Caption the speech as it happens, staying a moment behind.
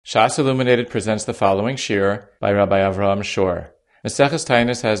Shas Illuminated presents the following shir by Rabbi Avraham Schorr. Maseches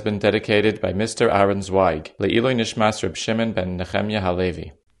Taanis has been dedicated by Mr. Aaron Zweig, Le'iloi Nishmas Reb Shimon ben Nechemya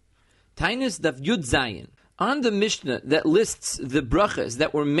Halevi. Taanis Daf Yud Zayin. On the Mishnah that lists the brachas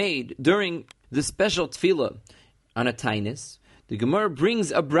that were made during the special tefillah on a Taanis, the Gemara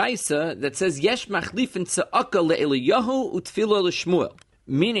brings a brisa that says Yesh machlifin tza'aka le'Eliyahu u'tefillah l'Shmuel.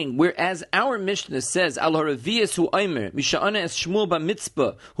 Meaning, whereas our Mishnah says, Al haravias hu omer, misha'ana es Shmuel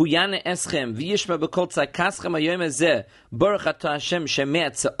b'mitzpah, hu yana eschem, v'yishma b'kol tzakaschem hayom hazeh, baruch atah Hashem shemei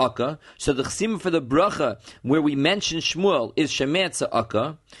tza'aka. So the chesima for the bracha, where we mention Shmuel, is shemei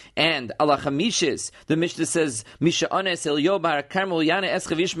tza'aka. And ala chamishis, the Mishnah says, misha'ana es Eliyahu b'har karmel, yana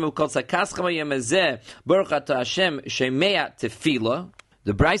eschem, v'yishma b'kol tzakaschem hayom hazeh, baruch atah Hashem shemei tefillah.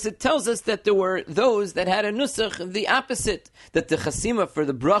 The Brisa tells us that there were those that had a nusach, the opposite, that the chasima for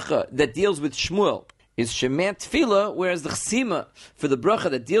the bracha that deals with Shmuel is Shemei Tefillah, whereas the chasima for the bracha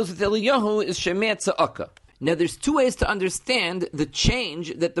that deals with Eliyahu is Shemei Tza'aka. Now there's two ways to understand the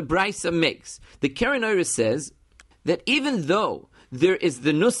change that the Brisa makes. The Keren Orah says that even though there is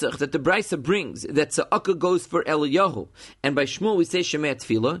the nusach that the Brisa brings, that Tza'aka goes for Eliyahu, and by Shmuel we say Shemei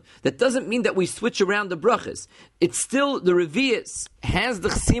Tefillah, that doesn't mean that we switch around the brachas. It's still, the Revi'is has the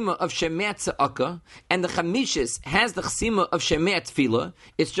chesima of Shemei Tza'aka, and the Chamishis has the chesima of Shemei Tefillah.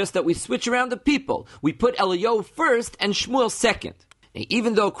 It's just that we switch around the people. We put Eliyahu first and Shmuel second. And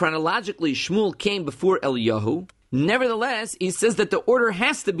even though chronologically Shmuel came before Eliyahu, nevertheless, he says that the order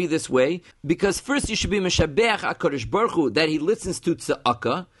has to be this way, because first you should be Meshabeach HaKadosh Baruch Hu, that he listens to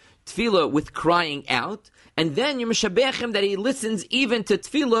Tza'aka, Tefillah with crying out, and then you Meshabeach him that he listens even to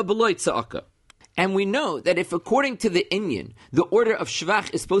Tefillah below Tza'aka. And we know that if according to the Inyan, the order of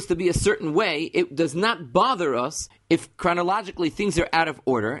Shvach is supposed to be a certain way, it does not bother us if chronologically things are out of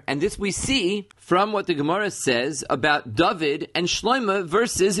order. And this we see from what the Gemara says about David and Shloimeh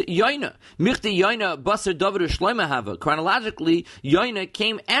versus Yoina. Michti Yoina, Basar David or Shloimeh Hava. Chronologically, Yoina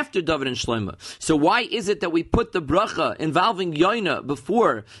came after David and Shloimeh. So why is it that we put the bracha involving Yoina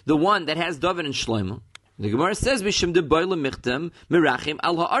before the one that has David and Shloimeh? The Gemara says, Mishim de Boile Michtem, Mirachim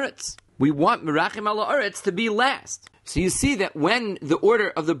al Haaretz. We want Merachim al Haaretz to be last. So you see that when the order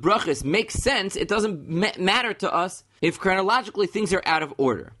of the brachas makes sense, it doesn't matter to us if chronologically things are out of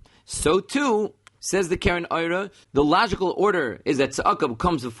order. So too, says the Keren Orah, the logical order is that Tza'aka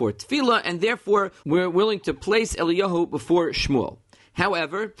comes before Tefillah, and therefore we're willing to place Eliyahu before Shmuel.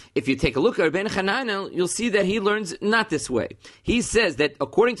 However, if you take a look at Rabbi Chananel, you'll see that he learns not this way. He says that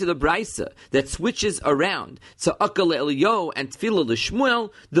according to the Brisa that switches around Tza'aka le'Eliyahu and Tefillah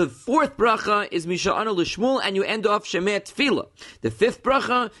l'Shmuel, the fourth bracha is Misha'ana l'Shmuel and you end off Shemei Tefillah. The fifth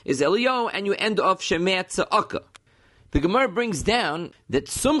bracha is Eliyahu and you end off Shemei Tza'aka. The Gemara brings down that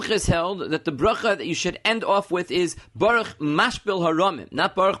Sumchis held that the bracha that you should end off with is Baruch Mashbil Haramim,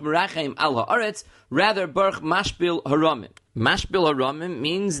 not Baruch Merachim al Haaretz, rather Baruch Mashbil Haramim. Mashbil Haramim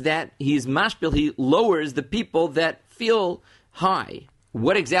means that he's mashbil, he lowers the people that feel high.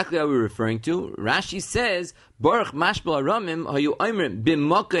 What exactly are we referring to? Rashi says, Baruch Mashbil Haramim hayu oimrim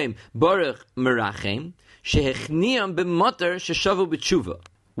b'mokim Baruch Merachim shehechniam b'moter sheshavu b'tshuva.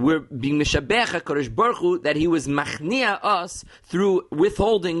 We're being Meshabeach HaKadosh Baruch Hu that he was machnia us through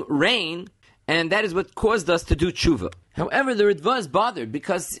withholding rain, and that is what caused us to do tshuva. However, the Ritva is bothered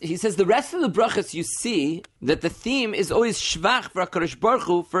because he says the rest of the brachas you see that the theme is always shvach for HaKadosh Baruch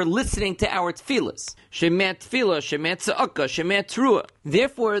Hu for listening to our tefillas. Shemei tefillah, shemei tza'aka, shemei teruah.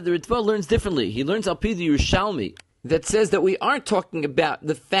 Therefore, the Ritva learns differently. He learns al pi the Yerushalmi that says that we aren't talking about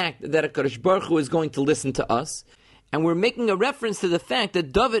the fact that HaKadosh Baruch Hu is going to listen to us. And we're making a reference to the fact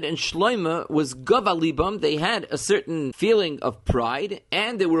that David and Shloimeh was gava libam. They had a certain feeling of pride,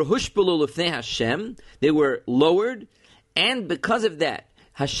 and they were hushpelu lefnei Hashem. They were lowered, and because of that,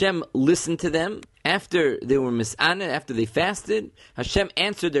 Hashem listened to them after they were mis'ana, after they fasted. Hashem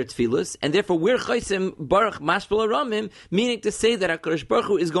answered their tefillas, and therefore we're chaysim baruch mashpil haramim, meaning to say that HaKadosh Baruch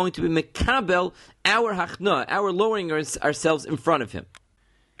Hu is going to be mekabel our hachna, our lowering ourselves in front of Him.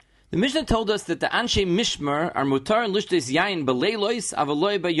 The Mishnah told us that the Anshe Mishmar are mutar and lishtes yayin beleilois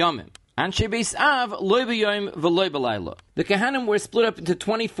avaloi bayomim. Anshe Beis Av loy bayom v'loy belayla. The Kahanim were split up into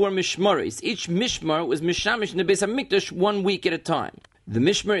 24 Mishmaris. Each Mishmar was mishamish in the Beis HaMikdash 1 week at a time. The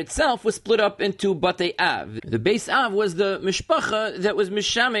Mishmar itself was split up into Batei Av. The Beis Av was the mishpacha that was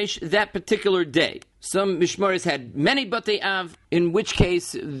mishamish that particular day. Some Mishmaris had many Batei Av, in which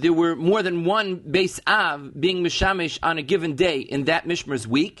case there were more than one Beis Av being mishamish on a given day in that Mishmar's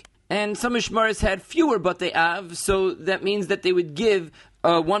week. And some Mishmaris had fewer Batei Av, so that means that they would give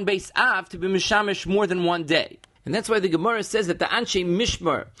one Beis Av to be Mishamish more than one day. And that's why the Gemara says that the Anshe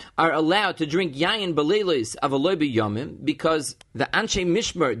Mishmar are allowed to drink yayin beleilos avaloi b'yomim, because the Anshe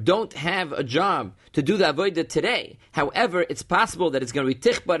Mishmar don't have a job to do the avodah today. However, it's possible that it's going to be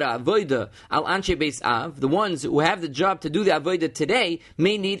tichbara avodah al Anshe Beis Av. The ones who have the job to do the avodah today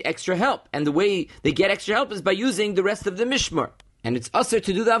may need extra help, and the way they get extra help is by using the rest of the Mishmar. And it's usher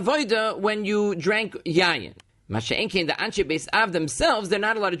to do the avodah when you drank yayin. Masha'enkein, the Anshe Beis Av themselves, they're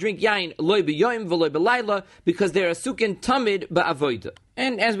not allowed to drink yayin loy b'yoyim v'loy b'layla, because they're asukin tamid ba'avodah.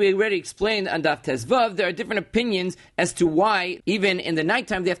 And as we already explained on Daf Tezvav, there are different opinions as to why, even in the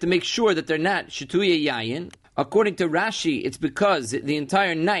nighttime, they have to make sure that they're not shetuya yayin. According to Rashi, it's because the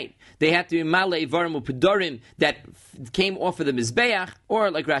entire night they have to be malei varim u'pedorim that came off of the Mizbeach, or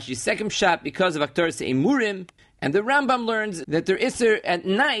like Rashi's second shot, because of Aktaris Emurim. And the Rambam learns that their Isser at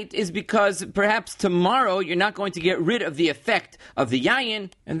night is because perhaps tomorrow you're not going to get rid of the effect of the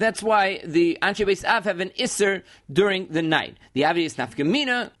Yayin, and that's why the Anshe Beis Av have an Isser during the night. The obvious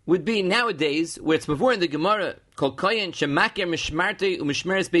nafkamina would be nowadays, where it's before in the Gemara, Kol Koyen Shemaker Mishmarte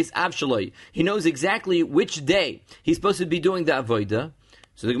Umishmeres Beis Av Shaloi. He knows exactly which day he's supposed to be doing the Avodah.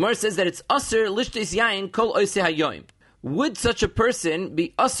 So the Gemara says that it's Asr Lishtes Yayin Kol Oise Hayoim. Would such a person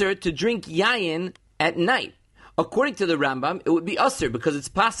be Asr to drink Yayin at night? According to the Rambam, it would be usher, because it's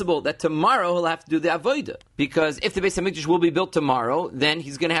possible that tomorrow he'll have to do the avodah. Because if the Beis HaMikdash will be built tomorrow, then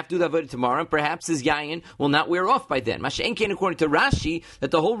he's going to have to do the avodah tomorrow, and perhaps his yayin will not wear off by then. Masha'enkein, according to Rashi, that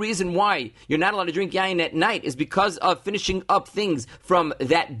the whole reason why you're not allowed to drink yayin at night is because of finishing up things from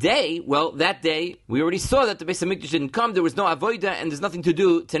that day. Well, that day, we already saw that the Beis HaMikdash didn't come, there was no avodah, and there's nothing to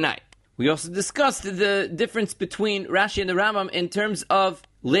do tonight. We also discussed the difference between Rashi and the Rambam in terms of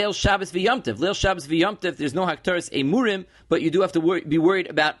Leil Shabbos v'Yom Tov. Leil Shabbos v'Yom Tov, there's no Haktaris Emurim, but you do have to be worried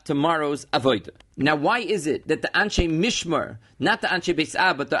about tomorrow's Avodah. Now, why is it that the Anshe Mishmar, not the Anshe Beis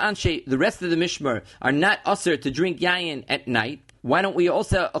Av, but the rest of the Mishmar, are not usher to drink yayin at night? Why don't we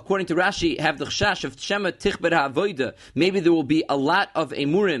also, according to Rashi, have the chashash of Shema Tichber HaAvodah? Maybe there will be a lot of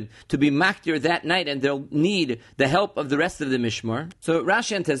Emurim to be maktir that night, and they'll need the help of the rest of the Mishmar. So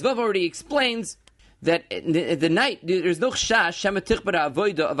Rashi and Tezvav already explains that the night, there's no chashash, Shema Tichber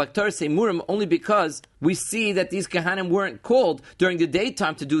HaAvodah of Aktaris Emurim, only because we see that these Kahanim weren't called during the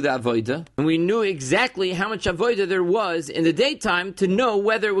daytime to do the Avodah, and we knew exactly how much Avodah there was in the daytime to know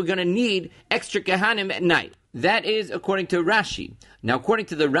whether we're going to need extra Kahanim at night. That is according to Rashi. Now, according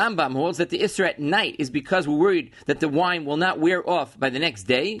to the Rambam, who holds that the Isra at night is because we're worried that the wine will not wear off by the next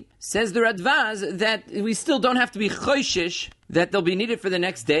day, says the Radvaz that we still don't have to be choishish that they'll be needed for the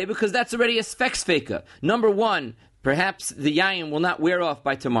next day, because that's already a spek. Number one, perhaps the yayin will not wear off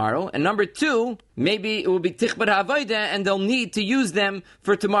by tomorrow, and number two, maybe it will be tichbar ha'avodah, and they'll need to use them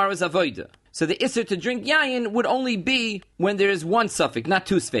for tomorrow's avodah. So the Isra to drink yayin would only be when there is one suffix, not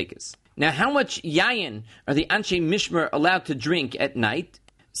two sfekas. Now, how much yayin are the Anshe Mishmar allowed to drink at night?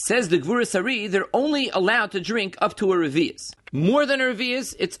 Says the Gvura Sari, they're only allowed to drink up to a revius. More than a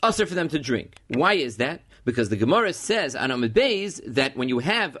revius, it's usher for them to drink. Why is that? Because the Gemara says on Amud Beis that when you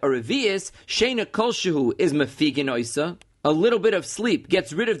have a revius, sheina kolshehu is mafigin oisa. A little bit of sleep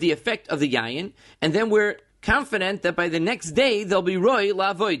gets rid of the effect of the yayin, and then we're confident that by the next day they'll be roy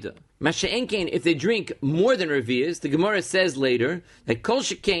la'avoida. Masha'enkein, if they drink more than revius, the Gemara says later that kol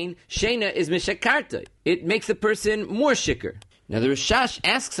shekain sheina is mishakarta. It makes the person more shikker. Now the Rishash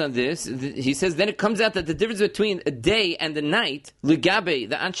asks on this, he says, then it comes out that the difference between a day and the night, Ligabe,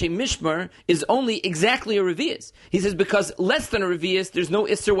 the Anshe Mishmar, is only exactly a revius. He says because less than a revius, there's no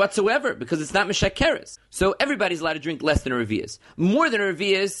Isser whatsoever, because it's not Mishakeres. So everybody's allowed to drink less than a revius. More than a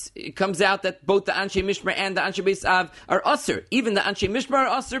revius, it comes out that both the Anshe Mishmar and the Anshe Beis Av are Usser. Even the Anshe Mishmar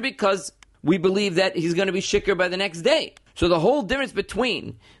are Usser because we believe that he's going to be shikker by the next day. So the whole difference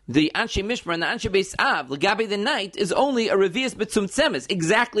between the Anshe Mishmar and the Anshe Beis Av, L'gabe the night, is only a revius b'tzumtzemes,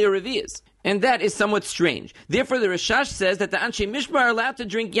 exactly a revius. And that is somewhat strange. Therefore, the Rishash says that the Anshe Mishmar are allowed to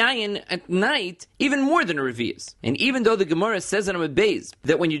drink yayin at night even more than a revius. And even though the Gemara says on Amud Beis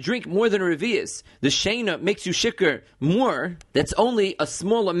that when you drink more than a revius, the sheina makes you shikker more, that's only a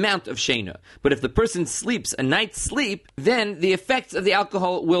small amount of sheina. But if the person sleeps a night's sleep, then the effects of the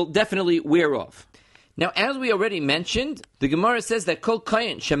alcohol will definitely wear off. Now, as we already mentioned, the Gemara says that kol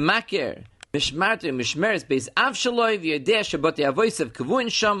kohen shemaker mishmartu mishmeres beis av shaloi v'yodeh shabbatei avosav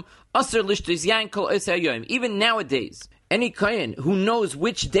kavuin sham aser lishtos yain kol osei hayoim. Even nowadays, any kohen who knows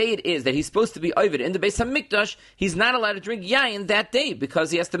which day it is that he's supposed to be ovid in the Beis HaMikdash, he's not allowed to drink yain that day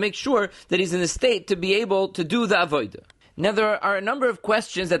because he has to make sure that he's in a state to be able to do the avodah. Now, there are a number of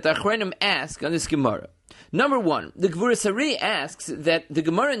questions that the Achronim ask on this Gemara. Number one, the Gvura Sari asks that the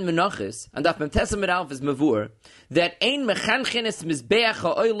Gemara in Menachos, and Daf Mem Tesam Alf is Mavur, that Ein Mechanchenes Mizbeach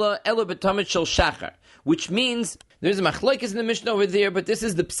Ha'oila Elo B'Tamid Shel Shachar, which means there's a machlokes in the Mishnah over there, but this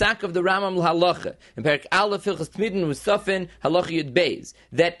is the psak of the Rambam L'Halacha in Perek Aleph Hilchos Tmidin Musafin Halacha Yud Beis,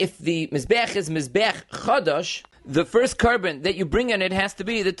 that if the Mizbeach is Mizbeach Chadash, the first carbon that you bring on it has to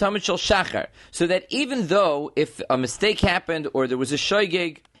be the Tamid Shel Shachar, so that even though if a mistake happened or there was a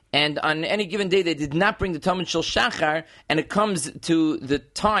shoygig, and on any given day they did not bring the Tamid Shel Shachar, and it comes to the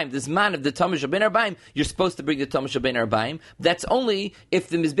time, the Zman of the Tamid Shel Ben Arbaim, you're supposed to bring the Tamid Shel Ben Arbaim. That's only if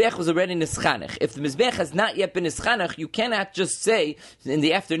the Mizbech was already Nischanech. If the Mizbech has not yet been Nischanech, you cannot just say in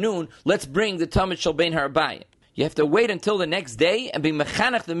the afternoon, let's bring the Tamid Shel Ben Arbaim. You have to wait until the next day and be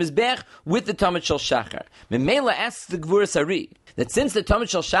mechanech the mizbech with the Tamid Shel Shachar. Memela asks the Gvura Sari that since the Tamid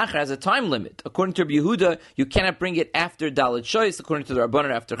Shel Shachar has a time limit, according to Rabbi Yehuda, you cannot bring it after Dalet Shois, according to the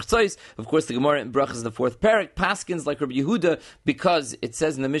Rabbanan after Chsois. Of course, the Gemara in Brachas in the 4th parak, Paskins like Rabbi Yehuda, because it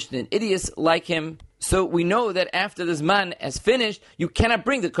says in the Mishnah in Idias like him. So we know that after the Zman has finished, you cannot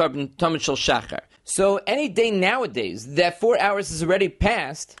bring the carbon Tamid Shel Shachar. So any day nowadays that 4 hours is already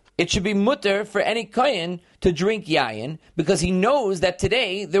passed, it should be mutter for any kohen to drink yayin, because he knows that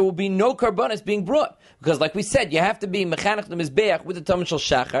today there will be no karbonis being brought. Because like we said, you have to be mechanech the mizbeach with the Tamid Shel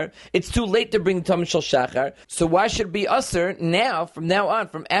Shachar. It's too late to bring the Tamid Shel Shachar, so why should it be usher now, from now on,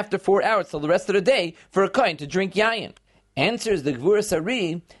 from after 4 hours till the rest of the day, for a kohen to drink yayin? Answers the Gvura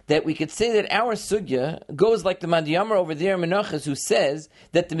Sari that we could say that our sugya goes like the Madiyamar over there in Menachos, who says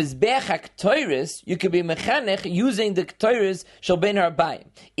that the Mizbeach HaKtoiris, you could be mechanech using the Ktoiris Shel Ben Arbaim.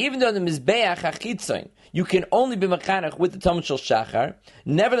 Even though the Mizbeach HaChitzoin, you can only be mechanech with the Tamid Shel Shachar,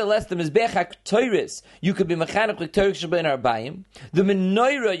 nevertheless the Mizbeach HaKtoiris, you could be mechanech with Ktoiris Shel Ben Arbaim. The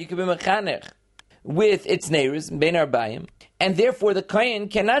Menorah, you could be mechanech with its neighbors, Ben Arbaim. And therefore, the kohen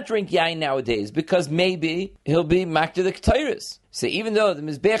cannot drink yain nowadays, because maybe he'll be makter the ketairis. So even though the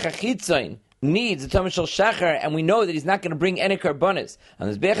mizbeach hachitzain needs the Tamid Shel Shachar, and we know that he's not going to bring any karbonis on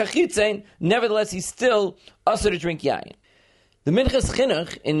the mizbeach hachitzain, nevertheless he's still also to drink yain. The Minchas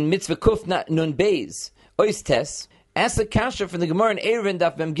Chinuch in Mitzvah Kuf Nun Beis Ois Tes asks a kasha from the Gemara in Eruvin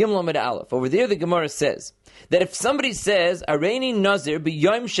Daf Mem Gimel Amud Aleph. Over there, the Gemara says that if somebody says Areini Nazir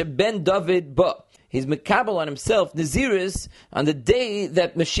b'Yom Sheben David Ba, he's mekabel on himself Naziris on the day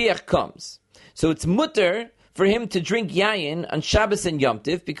that Mashiach comes. So it's mutter for him to drink yayin on Shabbos and Yom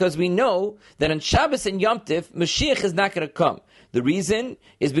Tif, because we know that on Shabbos and Yom Tif, Mashiach is not going to come. The reason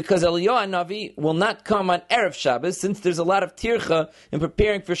is because Eliyahu Navi will not come on Erev Shabbos, since there's a lot of tircha in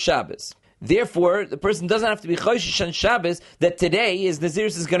preparing for Shabbos. Therefore, the person doesn't have to be choshish on Shabbos that today his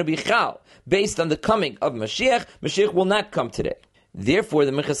Naziris is going to be chal. Based on the coming of Mashiach, Mashiach will not come today. Therefore,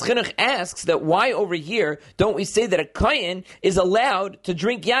 the Minchas Chinuch asks that why over here don't we say that a kohen is allowed to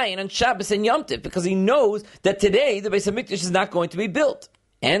drink yayin on Shabbos and Yom Tov, because he knows that today the Beis HaMikdash is not going to be built.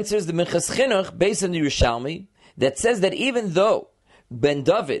 Answers the Minchas Chinuch based on the Yerushalmi that says that even though Ben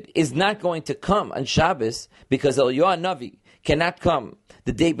David is not going to come on Shabbos because Eliyahu Navi cannot come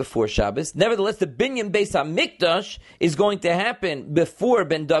the day before Shabbos, nevertheless the binyan Beis HaMikdash is going to happen before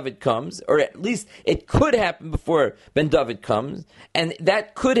Ben David comes, or at least it could happen before Ben David comes, and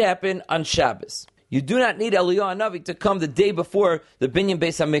that could happen on Shabbos. You do not need Eliyahu Navi to come the day before the binyan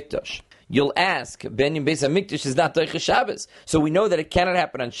Beis HaMikdash. You'll ask, binyan Beis HaMikdash is not Teicha Shabbos, so we know that it cannot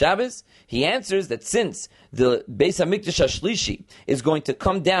happen on Shabbos. He answers that since the Beis HaMikdash HaShlishi is going to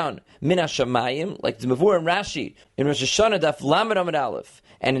come down min HaShamayim, like the Mavur and Rashi, in Rosh Hashanah Daf Lamed Amud Aleph,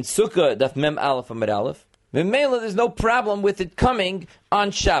 and in Sukkah Daf Mem Aleph Amud Aleph, Memela, there's no problem with it coming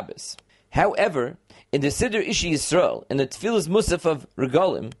on Shabbos. However, in the Siddur Ishi Yisrael, in the Tfilas Musaf of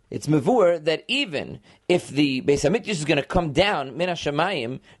Regalim, it's mavur that even if the Beis HaMikdash is going to come down min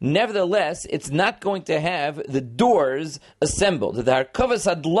HaShamayim, nevertheless, it's not going to have the doors assembled. The Harkavas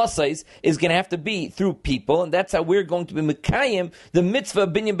Hadlasais is going to have to be through people, and that's how we're going to be Mekayim, the mitzvah of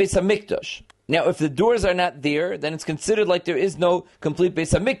binyan Beis HaMikdash. Now, if the doors are not there, then it's considered like there is no complete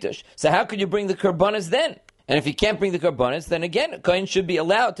Beis HaMikdash. So how could you bring the Karbanas then? And if you can't bring the Karbanas, then again, a kohen should be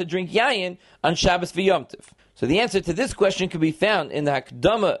allowed to drink yayin on Shabbos v'Yom Tov. So the answer to this question can be found in the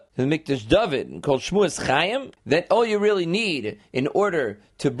Hakdama to the Mikdash David, called Shmuas Chaim, that all you really need in order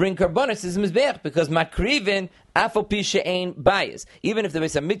to bring Karbanas is Mizbeach, because Makrivin Afal Pi She'ein Bayis. Even if the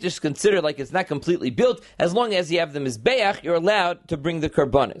Beis HaMikdash is considered like it's not completely built, as long as you have the Mizbeach, you're allowed to bring the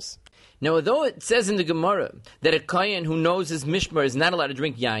Karbanas. Now, although it says in the Gemara that a kohen who knows his mishmar is not allowed to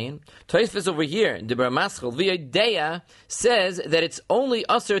drink yayin, Tosfos over here, the Bar Maschil V'Yodeya, says that it's only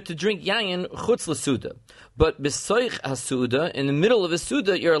usher to drink yayin chutz l'suda. But b'soich hasuda, in the middle of a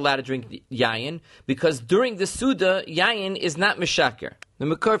suda, you're allowed to drink yayin, because during the suda, yayin is not mishaker. The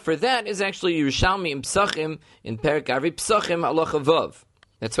makar for that is actually Yerushalmi in Psachim, in Perek Avi Psachim Halacha Vav.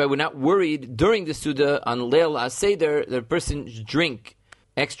 That's why we're not worried during the suda on Leil HaSeder, the person drink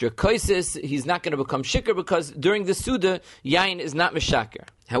extra kaisis, he's not going to become shikr because during the Suda, yayin is not mishaker.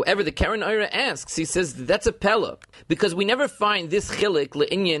 However, the Karen Oira asks, he says that's a pella, because we never find this chilik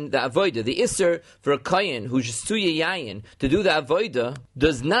le'inyan the avoida. The isser for a kohen who's suya yayin to do the avoida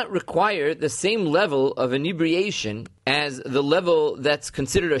does not require the same level of inebriation as the level that's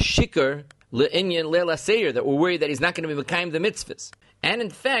considered a shikr le'inyan le'la seir, that we're worried that he's not going to be mekayim the mitzvahs. And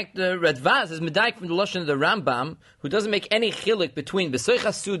in fact, the Radvaz is medaik from the Lashon of the Rambam, who doesn't make any chilik between B'soich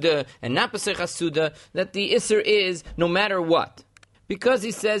HaSuda and not B'soich HaSuda, that the Isser is no matter what. Because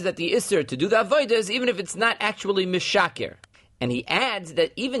he says that the Isser to do the Avodah is even if it's not actually Mishaker. And he adds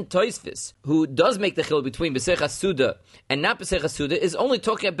that even Tosfos, who does make the chilik between B'soich HaSuda and not B'soich HaSuda, is only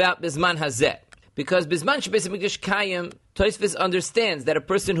talking about Bizman Hazeh. Because Bizman Shebeis HaMikdash Kayim, Tosfos understands that a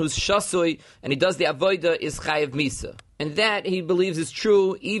person who's shasui and he does the avodah is chayav misa. And that, he believes, is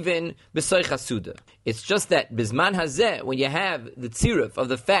true even b'soich hasuda. It's just that Bizman Hazeh, when you have the tziruf of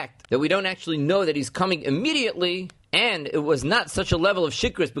the fact that we don't actually know that he's coming immediately, and it was not such a level of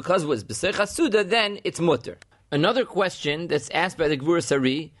shikris because it was b'soich hasuda, then it's mutter. Another question that's asked by the Gvura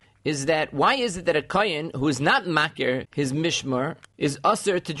Sari is that why is it that a kohen who is not makir his mishmar is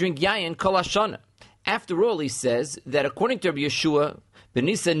usher to drink yayin kol hashana? After all, he says that according to Rabbi Yeshua,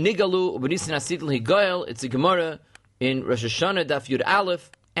 Benisa Nigalu, Benisa Nasidl Higoyel, it's a Gemara in Rosh Hashanah Daf Yud Aleph,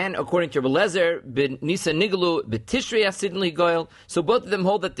 and according to Rabbi Lezer, Benisa Nigalu, Betishrei Asidl Higoyel. So both of them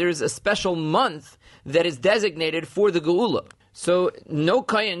hold that there is a special month that is designated for the Geula. So no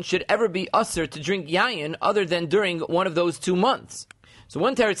kohen should ever be usher to drink yayin other than during one of those 2 months. So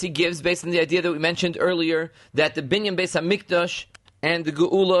one teretz he gives based on the idea that we mentioned earlier that the Binyan Beis HaMikdash and the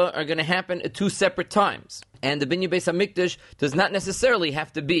Geula are going to happen at 2 separate times. And the Binyan Beis HaMikdash does not necessarily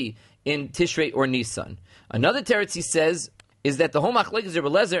have to be in Tishrei or Nisan. Another teretz he says is that the whole machlekes Rabbi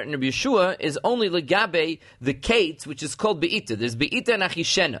Lezer and Rabbi Yeshua is only legabe the kates, which is called be'ita. There's be'ita and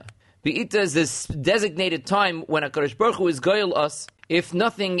achishena. Be'ita is this designated time when HaKadosh Baruch Hu is goyel us if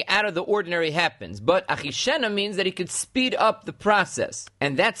nothing out of the ordinary happens. But achishena means that he could speed up the process.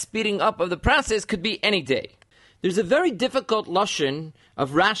 And that speeding up of the process could be any day. There's a very difficult lashon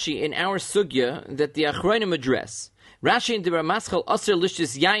of Rashi in our sugya that the Achronim address. Rashi in the Ramaschal Aser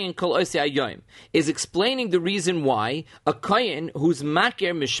Lishis Yayin Kol Osei Hayoim is explaining the reason why a kohen who's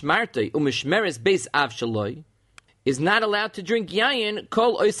makir mishmartei umishmeres beis av shaloi is not allowed to drink yayin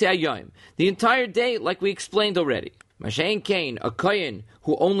Kol Osei Hayoim the entire day, like we explained already. Mashayin Kain, a kohen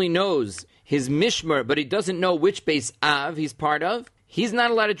who only knows his mishmer but he doesn't know which beis av he's part of, he's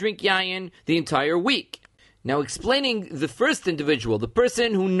not allowed to drink yayin the entire week. Now, explaining the first individual, the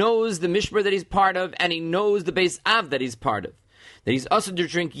person who knows the mishmer that he's part of, and he knows the beis av that he's part of, that he's usher to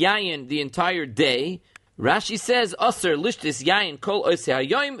drink yayin the entire day, Rashi says, usher lishtis yayin kol osei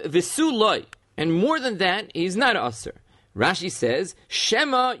hayoim v'su loy. And more than that, he's not usher. Rashi says,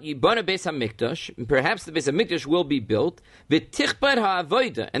 Shema yibana beis hamikdash, perhaps the beis hamikdash will be built, v'tichbar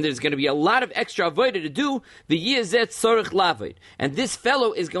ha'avoida, and there's going to be a lot of extra avoida to do, v'yizet sorich lavoid, and this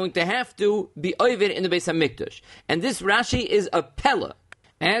fellow is going to have to be oived in the beis hamikdash. And this Rashi is a pella,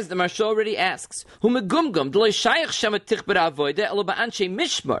 as the Marshal already asks, when does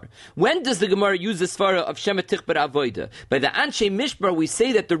the Gemara use the svara of Shema Tichbar Avoida? By the Anshe Mishmar, we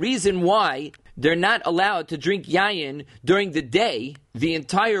say that the reason why they're not allowed to drink yayin during the day, the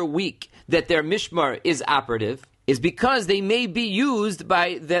entire week that their Mishmar is operative, is because they may be used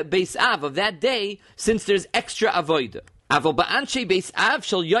by the Beis Av of that day, since there's extra Avoida. Why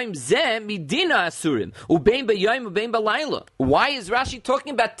is Rashi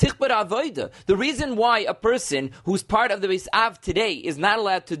talking about tichbar avoida? The reason why a person who's part of the Beis Av today is not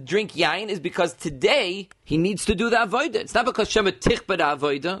allowed to drink yain is because today he needs to do the avoida. It's not because Shema tichbar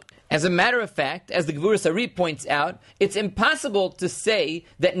avoida. As a matter of fact, as the Gvura Sari points out, it's impossible to say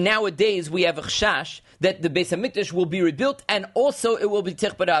that nowadays we have a chashash that the Beis HaMikdash will be rebuilt and also it will be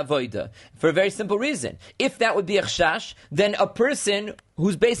tichbar avoida. For a very simple reason. If that would be a chashash, then a person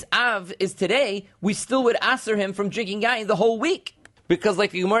whose Beis Av is today, we still would aser him from drinking yain the whole week. Because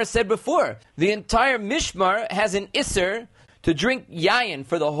like the Gemara said before, the entire Mishmar has an iser to drink yain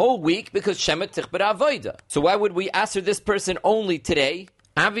for the whole week because Shema tichbar avoida. So why would we aser this person only today?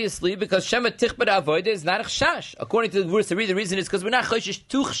 Obviously, because Shema Tichbar Avoida is not a chashash. According to the Gvura Sari, the reason is because we're not choshish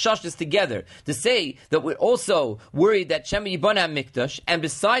two chashashas together. To say that we're also worried that Shema Yibana Mikdash, and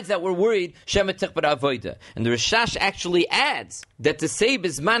besides that we're worried Shema Tichbar Avoida. And the Rishash actually adds that to say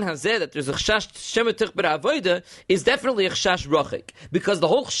Bizman Hazeh that there's a chashash Shema Tichbar Avoida is definitely a chashash rochik. Because the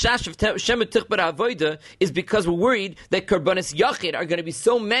whole chashash of Shema Tichbar Avoida is because we're worried that Karbanis Yachid are going to be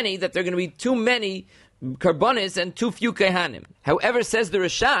so many that there are going to be too many Karbanis and too few Kehanim. However, says the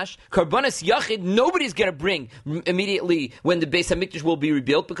Rishash, Karbanis Yachid, nobody's going to bring immediately when the Beis HaMikdash will be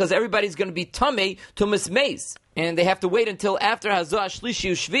rebuilt, because everybody's going to be Tamei Tumas Meis. And they have to wait until after Hazah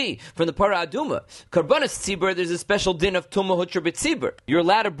Shlishi Ushvi from the Para Aduma. Karbanis Tzibur, there's a special din of Tumah Hutra B'Tzibur. You're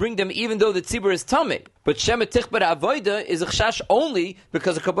allowed to bring them even though the Tzibur is Tamei. But Shema Tichbar Avoida is a Chash only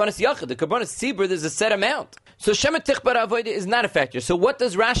because of Karbanis Yachid. The Karbanis Tzibur, there's a set amount. So Shema Tichbar Avoida is not a factor. So what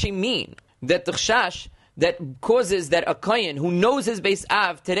does Rashi mean? That the chash that causes that a kohen who knows his Beis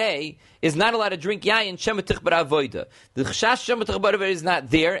Av today is not allowed to drink yayin Shema Tichbar Avoida. The chash Shema Tichbar Avoida is not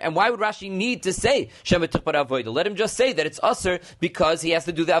there, and why would Rashi need to say Shema Tichbar Avoida? Let him just say that it's usher because he has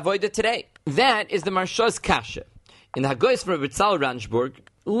to do the Avoida today. That is the Marsha's kasha. In the Hagoyes from Ritzal Ranjburg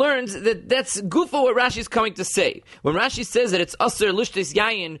learns that that's gufa what Rashi is coming to say. When Rashi says that it's usher lushtis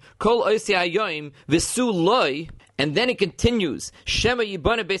yayin kol oisi ayoim v'su loy, and then it continues, Shema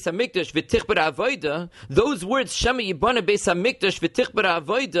Yibana Beis HaMikdash v'tichbar avoida. Those words, Shema Yibana Beis HaMikdash v'tichbar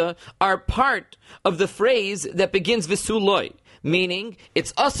avoida, are part of the phrase that begins v'suloi. Meaning,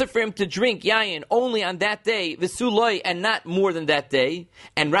 it's usher for him to drink yayin only on that day, v'suloi, and not more than that day.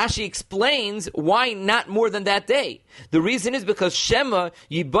 And Rashi explains why not more than that day. The reason is because Shema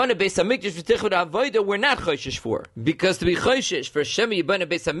Yibana Beis HaMikdash v'tichbar avoida we're not choshish for. Because to be choshish for Shema Yibana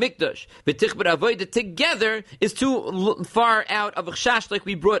Beis HaMikdash v'tichbar avoida together is too far out of a chash like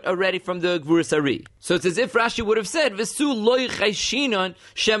we brought already from the Gvura Sari. So it's as if Rashi would have said v'suloi chayshinon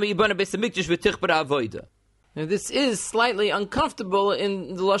Shema Yibana Beis HaMikdash v'tichbar avoida. Now this is slightly uncomfortable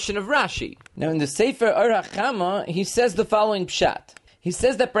in the lashon of Rashi. Now in the Sefer Orach Chama, he says the following pshat. He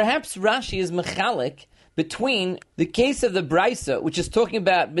says that perhaps Rashi is mechalik between the case of the Braisa, which is talking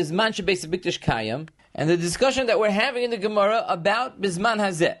about Bizman Shebeis HaMikdash Kayam, and the discussion that we're having in the Gemara about Bizman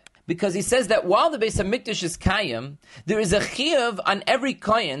Hazeh. Because he says that while the Beis HaMikdash is Kayam, there is a chiyuv on every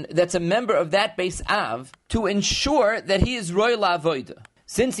kohen that's a member of that Beis Av to ensure that he is royal avoida.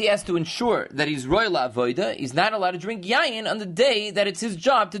 Since he has to ensure that he's royal avoida, he's not allowed to drink yayin on the day that it's his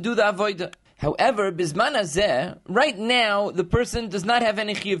job to do the avoida. However, Bizman Hazeh, right now, the person does not have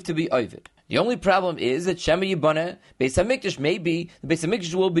any chiyuv to be ovid. The only problem is that Shema Yibana Beis HaMikdash, maybe the Beis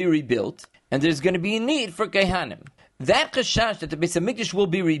HaMikdash will be rebuilt, and there's going to be a need for Kehanim. That chashash that the Beis HaMikdash will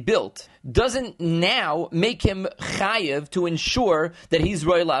be rebuilt doesn't now make him chayev to ensure that he's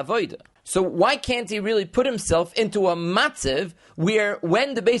royal avoida. So why can't he really put himself into a matziv where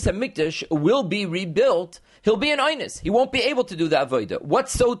when the Beis HaMikdash will be rebuilt, he'll be an oinus. He won't be able to do the avodah.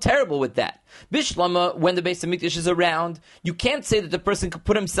 What's so terrible with that? Bishlama, when the Beis HaMikdash is around, you can't say that the person can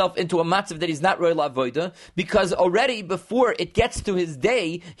put himself into a matziv that he's not royal avodah, because already before it gets to his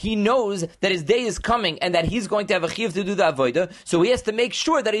day, he knows that his day is coming and that he's going to have a chiyuv to do the avodah, so he has to make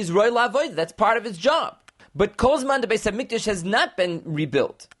sure that he's royal avodah. That's part of his job. But Kozman, the Beis HaMikdash has not been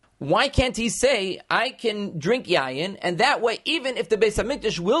rebuilt. Why can't he say, I can drink yayin, and that way, even if the Beis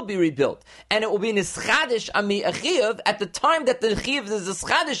HaMikdash will be rebuilt, and it will be nischadish ami a chiyuv, at the time that the chiyuv is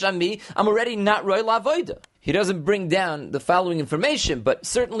nischadish ami, I'm already not royal avodah. He doesn't bring down the following information, but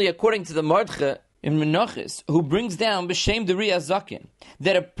certainly according to the Mordche in Menachos, who brings down b'shem deri azakin,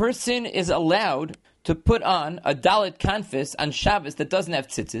 that a person is allowed to put on a dalit kanfis on Shabbos that doesn't have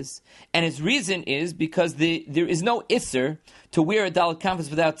tzitzis, and his reason is because there is no isser to wear a dalit kanfis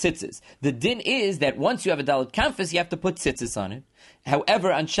without tzitzis. The din is that once you have a dalit kanfis, you have to put tzitzis on it.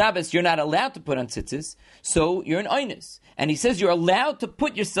 However, on Shabbos, you're not allowed to put on tzitzis, so you're an oinus. And he says you're allowed to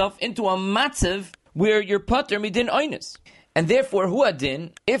put yourself into a matzav where you're pater midin oinus. And therefore,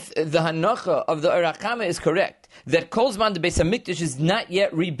 huadin, if the hanacha of the Orach Chama is correct, that Kolzman the Beis HaMikdash is not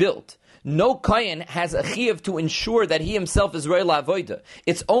yet rebuilt, no kohen has a chiyuv to ensure that he himself is royal avoida.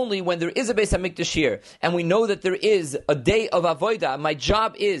 It's only when there is a Beis HaMikdash here, and we know that there is a day of avoida. My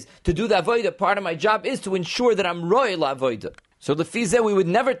job is to do the avoida. Part of my job is to ensure that I'm royal avoida. So the fizeh, we would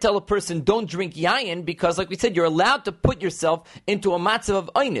never tell a person don't drink yayin, because like we said, you're allowed to put yourself into a matzav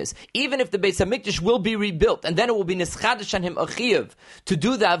of oynis, even if the Beis HaMikdash will be rebuilt, and then it will be nischadish on him a chiyuv to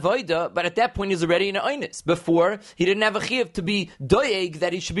do the avoida, but at that point he's already in an oynis. Before, he didn't have a chiyuv to be doeg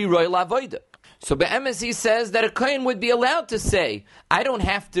that he should be royal avoida. So be'emes he says that a kohen would be allowed to say, I don't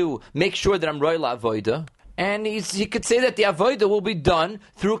have to make sure that I'm royal avoida, and he could say that the avoida will be done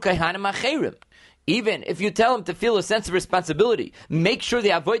through kaihanim acherim. Even if you tell him to feel a sense of responsibility, make sure the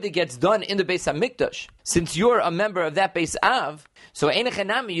avodah gets done in the Beis HaMikdash, since you're a member of that Beis Av, so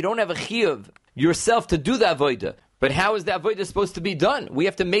einachanami, you don't have a chiyuv yourself to do the avodah. But how is the avodah supposed to be done? We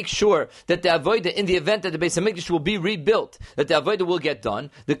have to make sure that the avodah, in the event that the Beis HaMikdash will be rebuilt, that the avodah will get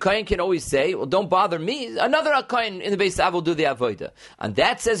done. The kohen can always say, well, don't bother me. Another kohen in the Beis Av will do the avodah. And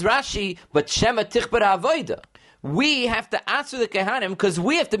that says Rashi, but shema tichbar avodah. We have to answer the Kehanim because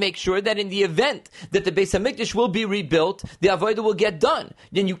we have to make sure that in the event that the Beis HaMikdash will be rebuilt, the avodah will get done.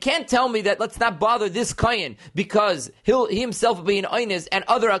 Then you can't tell me that let's not bother this Kohen because he himself will be in Einis and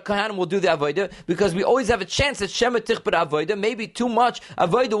other Kehanim will do the avodah, because we always have a chance that Shema Tichbar avodah, maybe too much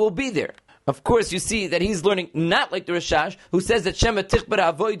avodah will be there. Of course, you see that he's learning not like the Rashash, who says that Shema Tichbar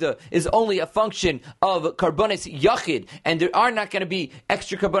Avodah is only a function of Karbonis Yachid, and there are not going to be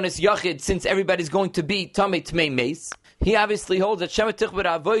extra Karbonis Yachid since everybody's going to be Tamei Tmei Meis. He obviously holds that Shema Tichbar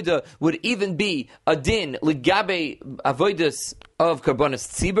Avodah would even be a din Ligabe Avodas of Karbonis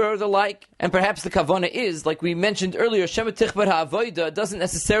Tzibur or the like. And perhaps the Kavana is, like we mentioned earlier, Shema Tichbar Avodah doesn't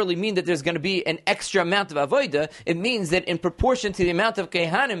necessarily mean that there's going to be an extra amount of Avodah. It means that in proportion to the amount of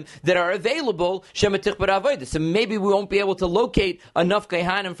Kehanim that are available, Shema Tichbar Avodah. So maybe we won't be able to locate enough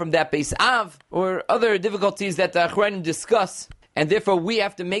Kehanim from that Beis Av, or other difficulties that the Achronim discuss. And therefore we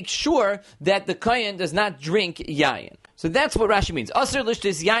have to make sure that the Kohen does not drink Yayin. So that's what Rashi means. Asr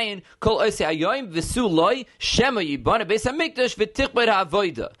lishtis yayin kol osei hayoim v'su loy shema yibana beis hamikdash v'tichbar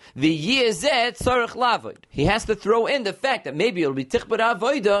ha'avoida v'yezeh tzarich lavoid. He has to throw in the fact that maybe it'll be tichbar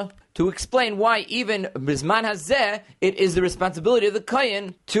ha'avoida to explain why even bizman hazeh it is the responsibility of the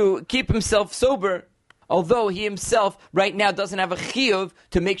kohen to keep himself sober, although he himself right now doesn't have a chiyuv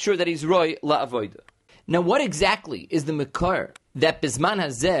to make sure that he's roy la'avoida. Now, what exactly is the makar that Bizman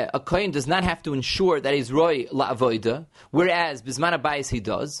Hazeh, a Kohen does not have to ensure that he's Roy La'avoida, whereas Bizman Abayis he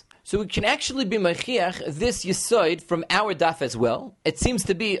does? So we can actually be Mechiach this Yisoid from our daf as well. It seems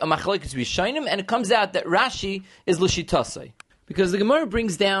to be a Machlokes Rishonim, and it comes out that Rashi is L'Shitasei. Because the Gemara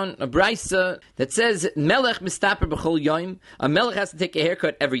brings down a brisa that says, Melech mistaper b'chol yoim, a Melech has to take a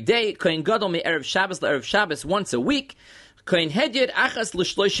haircut every day, Kohen Gadol me-erev Shabbos l'erev Shabbos once a week, Kohen Hedyot achas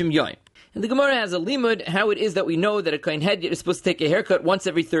l'shloshim yoim. And the Gemara has a limud how it is that we know that a Kohen Hedyot is supposed to take a haircut once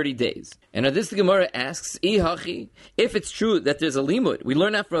every 30 days. And on this the Gemara asks, Ihachi, if it's true that there's a limud, we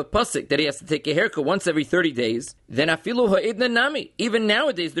learn out from a pasuk that he has to take a haircut once every 30 days, then afilu ha'idna nami, even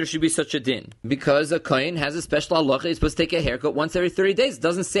nowadays there should be such a din. Because a Kohen has a special halacha, he's supposed to take a haircut once every 30 days. It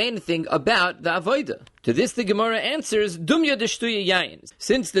doesn't say anything about the avodah. To this the Gemara answers, Dumya d'shtuya yayin.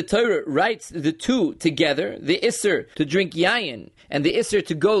 Since the Torah writes the two together, the Isser to drink yayin, and the Isser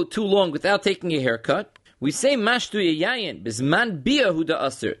to go too long without taking a haircut, we say mashtuya yayin bizman bia hu da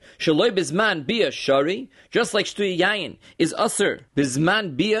aser shaloi bizman bia shari, just like shtuya yayin is aser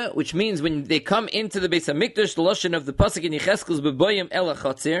bizman bia, which means when they come into the Beis HaMikdash, the lashon of the pasuk in Yecheskel's beboyim ela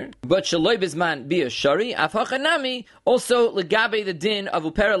chatzir, but shaloi bizman bia shari afhachanami also legabe the din of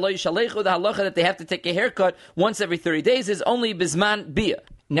upera loy shalechu, the halacha that they have to take a haircut once every 30 days is only bizman bia.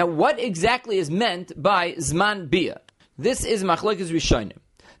 Now what exactly is meant by zman bia? This is Machlokes Rishonim.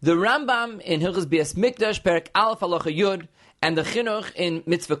 The Rambam in Hilchos Bias Mikdash, Perek Aleph Halacha Yud, and the Chinuch in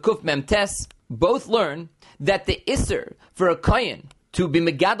Mitzvah Kuf Mem Tes both learn that the Isser for a Kohen to be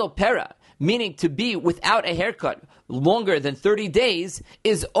Megadol Pera, meaning to be without a haircut longer than 30 days,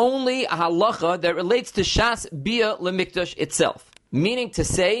 is only a halacha that relates to Shas Bia LeMikdash itself. Meaning to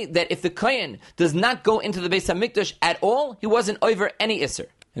say that if the Kohen does not go into the Beis HaMikdash at all, he wasn't over any Isser.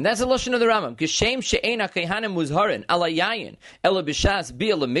 And that's the lashon of the Rambam. Kishem she'ein ha'kehanim muzharin ala yayin ela b'shas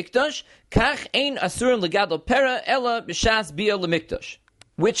bia lemikdash, kach ein asurin legadol pera ela b'shas bia lemikdash.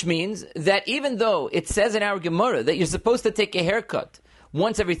 Which means that even though it says in our Gemara that you're supposed to take a haircut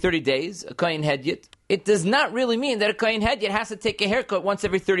once every 30 days, a Kohen Hedyot, it does not really mean that a Kohen Hedyot has to take a haircut once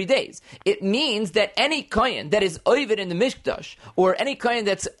every 30 days. It means that any Kohen that is oived in the Mikdash, or any Kohen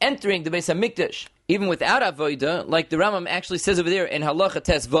that's entering the Beis HaMikdash, even without avoida, like the Rambam actually says over there in Halacha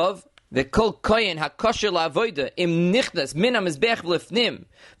Tes Vav, the kol kohen hakosher la'avoida im nichnas min hamizbech v'lefnim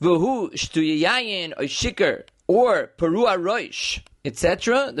v'hu shtuyayin or shikar or perua roish,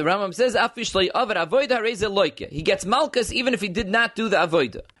 etc. The Rambam says afish lo'avad avoida hareze loike. He gets malchus even if he did not do the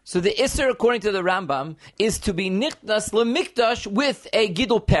avoida. So the Isser, according to the Rambam, is to be nichnas lemikdash with a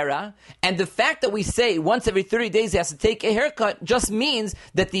gidul pera, and the fact that we say once every 30 days he has to take a haircut just means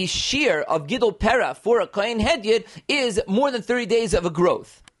that the shear of gidul pera for a kohen hedyot is more than 30 days of a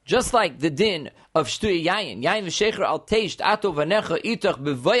growth. Just like the din of shtuya yayin v'shecher al teisht ato vanecha itach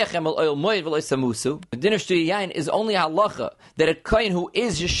b'vayachem al oil moed v'lo samusu. The din of shtuya yayin is only halacha that a kohen who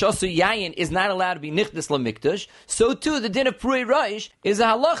is yeshosu yayin is not allowed to be nichnas lamikdash. So too, the din of prui roish is a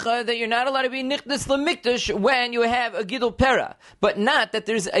halacha that you're not allowed to be nichnas lamikdash when you have a gidul pera, but not that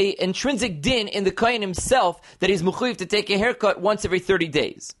there's a intrinsic din in the kohen himself that he's mechuyev to take a haircut once every 30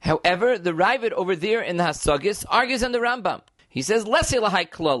 days. However, the Ravid over there in the Hasagis argues on the Rambam. He says, "Lesi lahai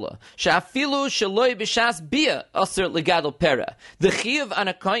klala, she'afilu sheloi b'shas bia aser legadol pera." The chiyuv on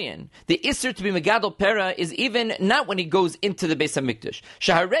a kohen, the isser to be megadol pera, is even not when he goes into the Beis Hamikdash.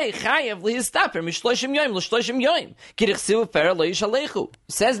 Shaharei chayav lihistaper mishloshim yoim l'shloshim yoim kirichsivu pera lo yishalechu.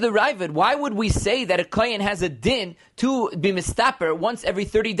 Says the Ravid, why would we say that a kohen has a din to be mistaper once every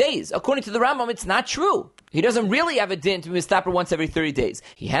 30 days? According to the Rambam, it's not true. He doesn't really have a din to be mistaper once every 30 days.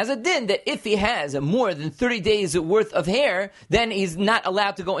 He has a din that if he has more than 30 days worth of hair, then he's not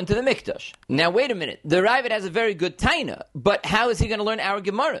allowed to go into the mikdash. Now wait a minute. The Ravid has a very good taina, but how is he going to learn our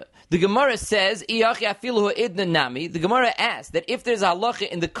Gemara? The Gemara says, the Gemara asks that if there's a halacha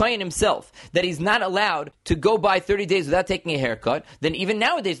in the kohen himself that he's not allowed to go by 30 days without taking a haircut, then even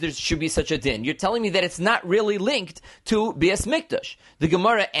nowadays there should be such a din. You're telling me that it's not really linked to bias mikdash. The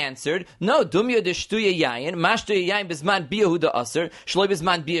Gemara answered, no, dumya de shtuya yayin, mashtuya yayin bisman biyahuda aser, shloi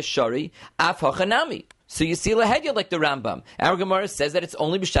bisman biyashari, af hachanami. So you see lahedya like the Rambam. Our Gemara says that it's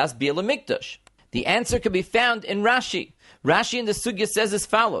only b'shas bia lemikdash. The answer can be found in Rashi. Rashi in the Sugya says as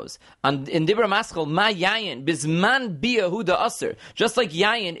follows: in Dibra Maschal, ma yayin bisman bia huda aser. Just like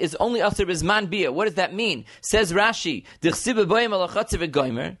yayin is only aser bisman bia. What does that mean? Says Rashi, dichsibe boyim alachatze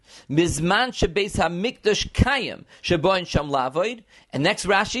v'goymer bisman shebeis hamikdash kayim sheboin sham lavoid. And next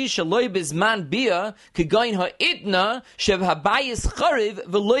Rashi, shaloi bisman bia kegoyin ha'idna shev habayis chariv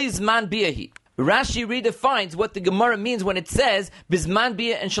v'loi zman biahi. Rashi redefines what the Gemara means when it says Bisman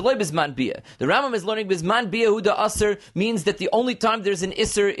Bia and Shaloi Bisman Bia. The Rambam is learning Bisman Bia Huda Aser means that the only time there's an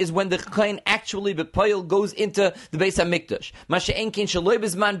Isser is when the Kohen actually B'Poyel goes into the Beis HaMikdash. Masha'en Kin Shaloi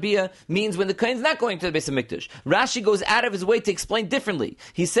Bisman Bia means when the Kohen's not going to the Beis HaMikdash. Rashi goes out of his way to explain differently.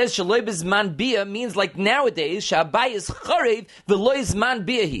 He says Shaloi Bisman Bia means like nowadays Sha'abai is Charev V'loi Zman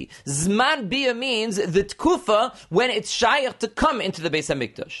Biahi. Zman Bia means the Tkufa when it's Shayach to come into the Beis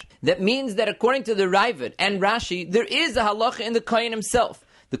HaMikdash. That means that according to the Ravid and Rashi, there is a halacha in the kohen himself.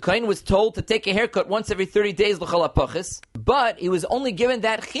 The kohen was told to take a haircut once every 30 days, l'chol hapachis, but he was only given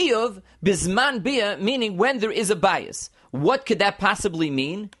that chiyuv bisman bia, meaning when there is a bias. What could that possibly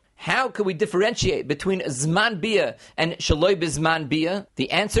mean? How can we differentiate between zman bia and shaloi bisman bia?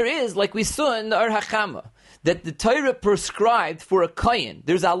 The answer is, like we saw in the Or HaChama, that the Torah prescribed for a kohen,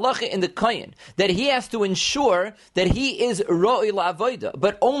 there's a halacha in the kohen, that he has to ensure that he is ro'i la'avoda,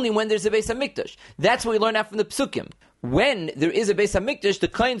 but only when there's a Beis HaMikdash. That's what we learn out from the Psukim. When there is a Beis HaMikdash, the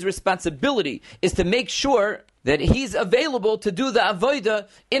kohen's responsibility is to make sure that he's available to do the avoda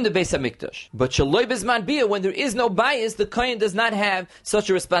in the Beis HaMikdash. But shaloi bisman bia, when there is no bias, the kohen does not have such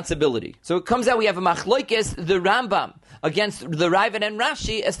a responsibility. So it comes out we have a machlokes, the Rambam, against the Ravid and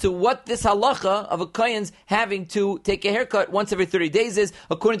Rashi as to what this halacha of a kohen's having to take a haircut once every 30 days is.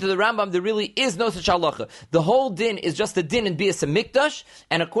 According to the Rambam, there really is no such halacha. The whole din is just a din in Bias HaMikdash,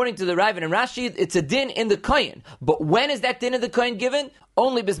 and according to the Ravid and Rashi, it's a din in the kohen. But when is that din in the kohen given?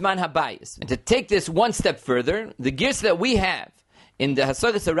 Only bisman habayis. And to take this one step further, the gears that we have in the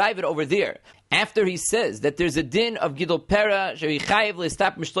Hasagas Ravid over there, after he says that there's a din of Gidol Pera, Sherichayev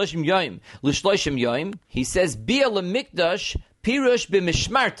L'Estap Mishloshim Yoim, L'Shloshim Yoim, he says, Bia L'Mikdash Pirush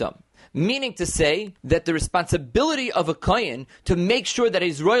B'Mishmartam. Meaning to say that the responsibility of a kohen to make sure that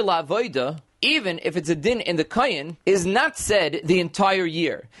he's roy la'avoda, even if it's a din in the kohen, is not said the entire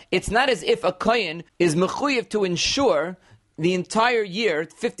year. It's not as if a kohen is mechuyev to ensure the entire year,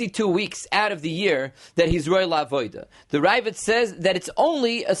 52 weeks out of the year, that he's roy la'avoda. The Ravid says that it's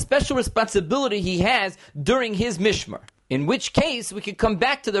only a special responsibility he has during his mishmar. In which case, we could come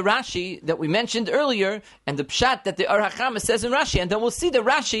back to the Rashi that we mentioned earlier, and the pshat that the Or HaChama says in Rashi, and then we'll see the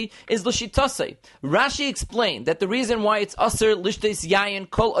Rashi is l'shitosei. Rashi explained that the reason why it's aser lishtes yayin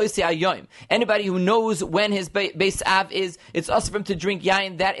kol oisei ayoim. Anybody who knows when his Beis Av is, it's aser for him to drink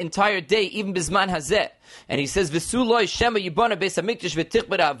yayin that entire day, even bisman hazeh. And he says, "V'suloi shema yibona Beis Hamikdash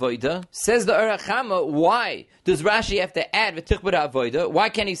v'tichbed avoda." Says the Or HaChama, why does Rashi have to add v'tichbed avoda? Why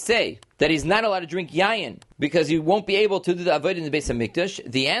can't he say that he's not allowed to drink yayin because he won't be able to do the avoda in the Beis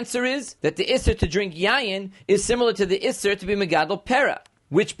Hamikdash? The answer is that the isser to drink yayin is similar to the isser to be megadol pera.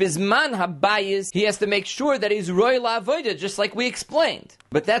 which Bizman Habayis, he has to make sure that he's Roy La'avoida, just like we explained.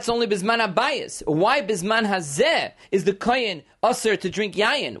 But that's only Bizman Habayis. Why Bizman Hazeh is the Kohen Usher to drink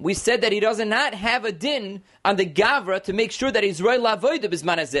Yayin? We said that he does not have a din on the Gavra to make sure that he's Roy La'avoida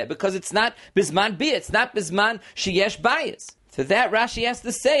Bizman Hazeh, because it's not Bizman Bi, it's not Bizman Sheyesh Bayis. So that Rashi has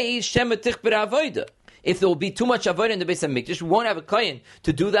to say, Shema Tichber Avoida. If there will be too much avodah in the Beis HaMikdash, we won't have a kohen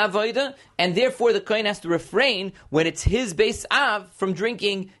to do the avodah, and therefore the kohen has to refrain when it's his Beis Av from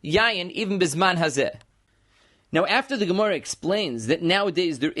drinking yayin, even bizman hazeh. Now, after the Gemara explains that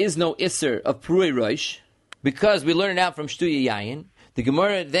nowadays there is no isser of Purei Rosh, because we learn it out from Shtuya Yayin, the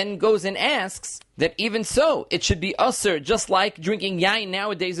Gemara then goes and asks that even so, it should be usser, just like drinking yayin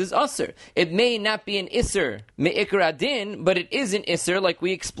nowadays is usser. It may not be an isser me'ikar adin, but it is an isser, like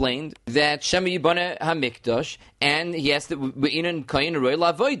we explained, that Shema Yibana HaMikdash, and he has to be'inan kayin roy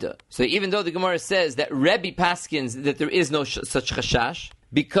la'avoida. So even though the Gemara says that Rabbi paskins that there is no such chashash,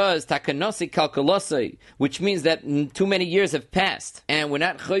 because takanosi kalkalosai, which means that too many years have passed, and we're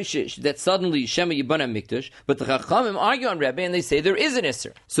not choishish that suddenly Shema Yibana Mikdash, but the Chachamim argue on Rabbi, and they say there is an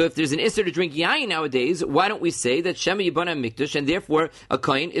isser. So if there's an isser to drink yayin nowadays, why don't we say that Shema Yibana Mikdash, and therefore a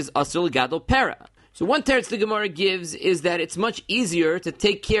kohen is asur l'gadol para? So one teretz the Gemara gives is that it's much easier to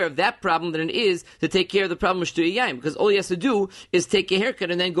take care of that problem than it is to take care of the problem of shtuya yayin, because all he has to do is take a haircut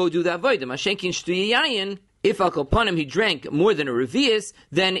and then go do the avodah. Mashenkin shtuya yayin, if al kolpanim he drank more than a revius,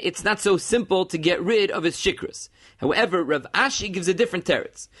 then it's not so simple to get rid of his shikras. However, Rav Ashi gives a different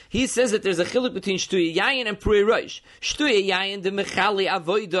teretz. He says that there's a chiluk between shtuya yayin and purei rosh. Shtuya yayin, the mechali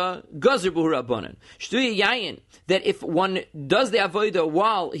avoida gazer b'hu rabbanan. Shtuya yayin, that if one does the avoida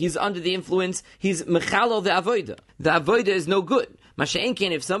while he's under the influence, he's mechalo the avoida. The avoida is no good. Masha'enkin,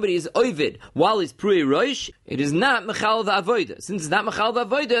 if somebody is oivid while he's purei rosh, it is not mechalo the avoida. Since it's not mechalo the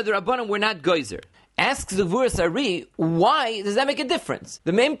avoida, the rabbanan were not geyser. Asks the Gvura Sari, why does that make a difference?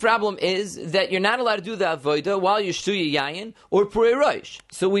 The main problem is that you're not allowed to do the avodah while you're shtuya yayin or purei rosh.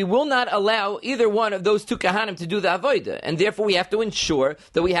 So we will not allow either one of those two kahanim to do the avodah, and therefore we have to ensure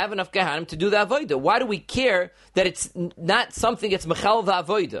that we have enough kahanim to do the avodah. Why do we care that it's not something that's mechal the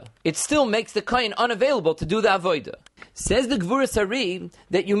avodah? It still makes the kohen unavailable to do the avodah. Says the Gvura Sari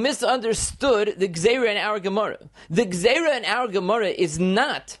that you misunderstood the Gzeira in our Gemara. The Gzeira in our Gemara is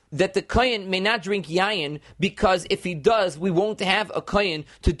not that the kohen may not drink yayin, because if he does, we won't have a kohen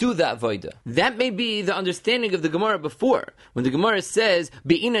to do the avodah. That may be the understanding of the Gemara before, when the Gemara says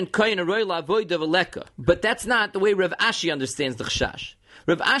be'inan kohen aroy la'avodah v'leka. But that's not the way Rav Ashi understands the chashash.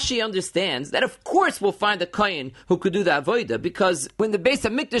 Rav Ashi understands that of course we'll find a kohen who could do the avodah, because when the Beis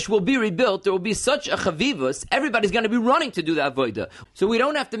HaMikdash will be rebuilt, there will be such a chavivus, everybody's going to be running to do the avodah. So we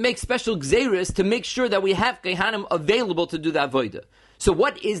don't have to make special gzeiras to make sure that we have kohanim available to do the avodah. So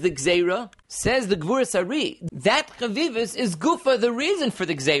what is the gzeira? Says the Gvura Sari, that chavivus is gufa, the reason for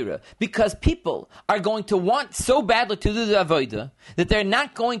the gzeira, because people are going to want so badly to do the avodah that they're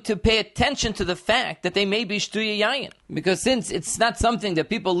not going to pay attention to the fact that they may be shtuya yayin. Because since it's not something that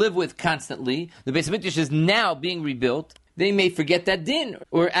people live with constantly, the Beis HaMikdash is now being rebuilt, they may forget that din,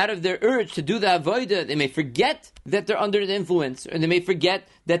 or out of their urge to do the avodah, they may forget that they're under the influence, or they may forget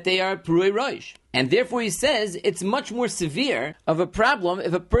that they are purei rosh. And therefore he says it's much more severe of a problem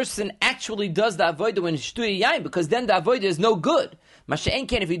if a person actually does the avodah when shtuya yayin, because then the avodah is no good.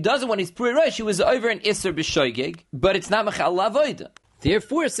 Masha'enken, if he does it when he's purei rosh, he was over an isser b'shoigeg, but it's not mechal avodah.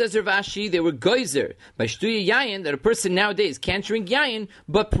 Therefore, says Rav Ashi, they were geyser by shtuya yayin, that a person nowadays can't drink yayin,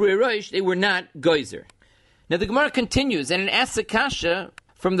 but purei rosh, they were not geyser. Now the Gemara continues, and it asks a kasha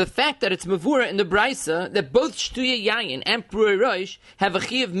from the fact that it's mavura in the Braisa that both shtuya yayin and purei rosh have a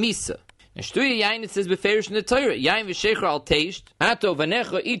chi of misa. Now shtuya yayin, it says beferish in the Torah, yayin v'sheicher al teisht, ato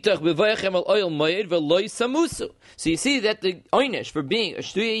v'necha itach b'voyachem al oil moed v'loi samusu. So you see that the oynish for being a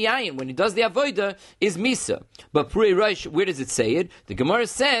shtuya yayin when he does the avodah is misa. But purei rosh, where does it say it? The Gemara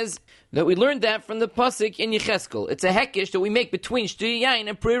says that we learned that from the pasuk in Yecheskel. It's a hekesh that we make between shtuya yayin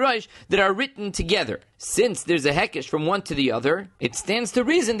and purei rosh that are written together. Since there's a hekesh from one to the other, it stands to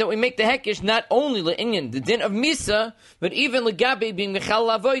reason that we make the hekesh not only le'inyan, the din of misa, but even legabe being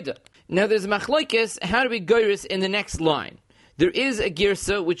mechal avodah. Now there's a machlokes, how do we goyris in the next line? There is a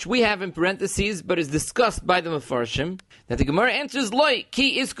girsa which we have in parentheses, but is discussed by the Mefarshim, that the Gemara answers loy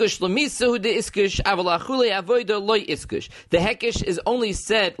ki iskush lemisa hu de iskush aval achule avoida loy iskush. The hekesh is only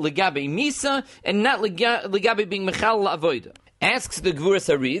said legabe misa and not legabe being mechal avoida. Asks the Gvura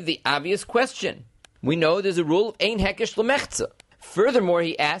Sari the obvious question. We know there's a rule of ein hekesh lemechza. Furthermore,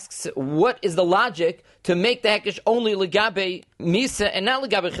 he asks, what is the logic to make the hekesh only legabe misa and not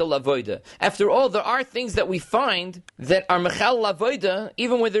legabe chil lavoida? After all, there are things that we find that are mechal lavoida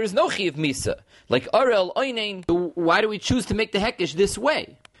even when there is no chiv misa, like arel oinein. Why do we choose to make the hekesh this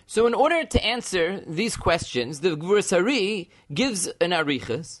way? So, in order to answer these questions, the Gvuras Hari gives an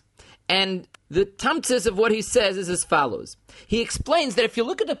arichas, and the tamtzis of what he says is as follows. He explains that if you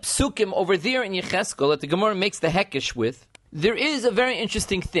look at the psukim over there in Yecheskel that the Gemara makes the hekesh with, there is a very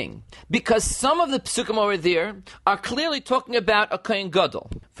interesting thing, because some of the psukim over there are clearly talking about a kohen gadol.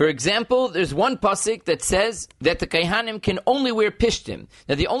 For example, there's one pasuk that says that the kohanim can only wear pishtim.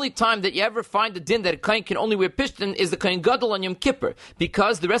 Now, the only time that you ever find the din that a kohen can only wear pishtim is the kohen gadol on Yom Kippur,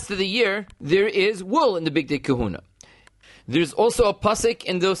 because the rest of the year there is wool in the Big Day Kahuna. There's also a pasuk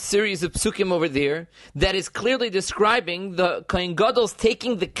in those series of psukim over there that is clearly describing the kohen gadol's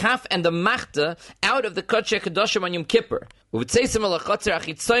taking the kaf and the machta out of the kodesh kadoshim on Yom Kippur. Uv'tzeisem ala chatzer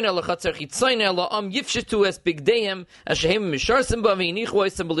achitzoyne ala am yifshetu es bigdeim ashehem misharsim ba v'yinichu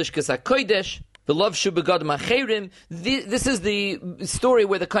oisem b'lishkas hakodesh. The love shu begadim acherim. This is the story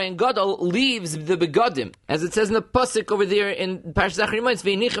where the kohen gadol leaves the begadim, as it says in the pasuk over there in Parashat Zachariah,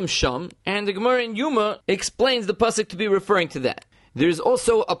 v'yinichem sham, and the Gemara in Yuma explains the pasuk to be referring to that. There's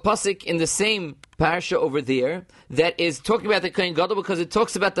also a pasuk in the same parasha over there that is talking about the kohen gadol, because it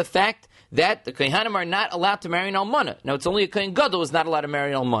talks about the fact that the kohanim are not allowed to marry an almana. Now, it's only a kohen gadol who is not allowed to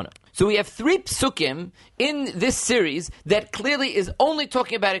marry an almana. So we have 3 psukim in this series that clearly is only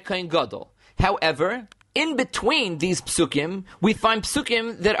talking about a kohen gadol. However, in between these psukim, we find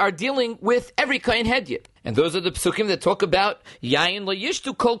psukim that are dealing with every kohen hedyot. And those are the psukim that talk about yayin lo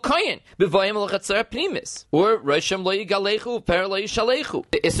yishtu kol kohen b'vayim l'chatzar pnimis, or rosham lo yigalechu per lo yishalechu,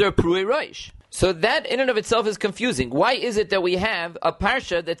 iser pruei rosh. So that in and of itself is confusing. Why is it that we have a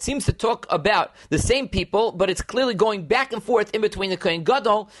parsha that seems to talk about the same people, but it's clearly going back and forth in between the kohen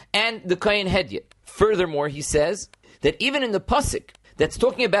gadol and the kohen hedyot? Furthermore, he says that even in the pasuk that's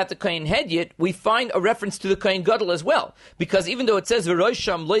talking about the kohen hedyot, we find a reference to the kohen gadol as well, because even though it says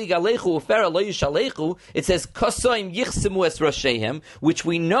v'rosham lo yigalechu ufera lo yishalechu, it says kasoim yichsemu es roshehem, which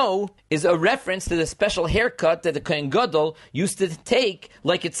we know is a reference to the special haircut that the kohen gadol used to take,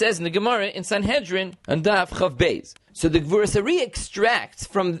 like it says in the Gemara in Sanhedrin and Daf Chav Beis. So the Gvuras Hari extracts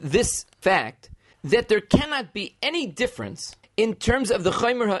from this fact that there cannot be any difference in terms of the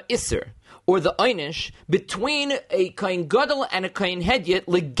chomer ha'isser, or the einish, between a kohen gadol and a kohen hedyot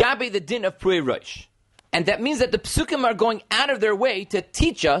legabe the din of pruei rosh. And that means that the psukim are going out of their way to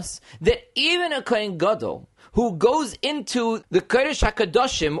teach us that even a kohen gadol who goes into the kodesh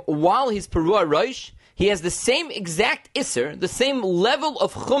hakadoshim while he's pruei rosh, he has the same exact isser, the same level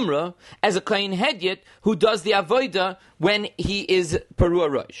of chumrah as a kohen hedyot who does the avodah when he is pruei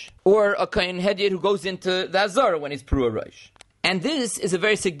rosh, or a kohen hedyot who goes into the azara when he's pruei rosh. And this is a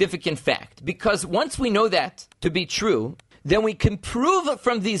very significant fact, because once we know that to be true, then we can prove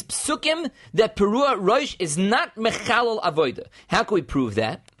from these psukim that Perua Rosh is not Mechalal Avoida. How can we prove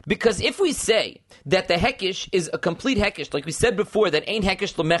that? Because if we say that the hekesh is a complete hekesh, like we said before, that ain't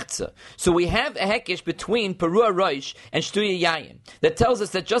hekesh l'mechza, so we have a hekesh between Perua Rosh and Shtuya Yayin that tells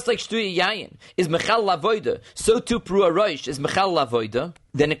us that just like Shtuya Yayin is Mechal Lavoida, so too Perua Rosh is Mechal Lavoida.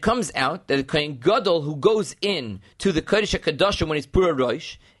 Then it comes out that the Kohen Gadol who goes in to the Kodesh HaKadoshim when he's Perua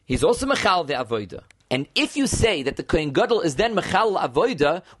Rosh, he's also Mechal the Avoida. And if you say that the Kohen Gadol is then Mechal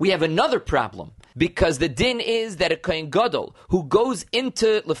Avoida, we have another problem. Because the din is that a Kohen Gadol who goes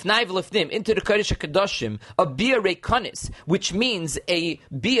into Lefnai v'Lefnim, into the Kodesh HaKadoshim, a Bia Reikanis, which means a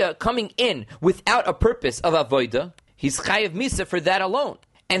Bia coming in without a purpose of Avoida, he's Chayav Misa for that alone.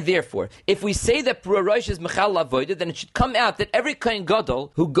 And therefore, if we say that Perua Rosh is Mechal Avoida, then it should come out that every Kohen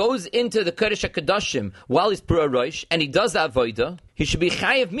Gadol who goes into the Kodesh HaKadoshim while he's Perua Rosh, and he does the Avoida, he should be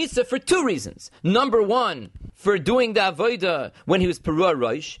Chayav Misa for 2 reasons. Number 1, for doing the Avoida when he was Perua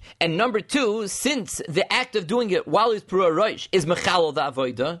Rosh, and number 2, since the act of doing it while he's Perua Rosh is Mechal the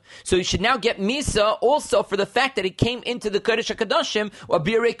Avoida, so he should now get Misa also for the fact that he came into the Kodesh HaKadoshim or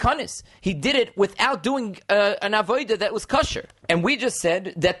Birei Kanis. He did it without doing an Avoida that was kosher. And we just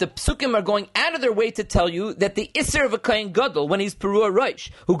said that the psukim are going out of their way to tell you that the Isser of a Kohen Gadol when he's Perua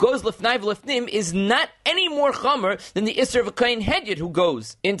Rosh, who goes Lefnai v'Lefnim, is not any more chamer than the Isser of a Kohen Hedyot who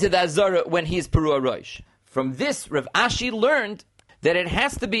goes into the Azara when he is Perua Rosh. From this, Rav Ashi learned that it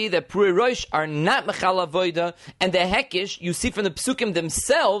has to be that Perua Rosh are not Mechal Avoida, and the Hekesh, you see from the Psukim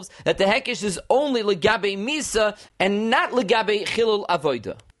themselves, that the Hekesh is only Legabe Misa and not Legabe Chilul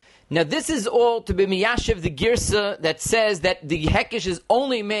Avoida. Now this is all to be miyashiv the girsa that says that the hekesh is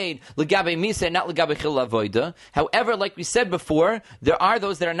only made legabe misa and not legabe chil avoida. However, like we said before, there are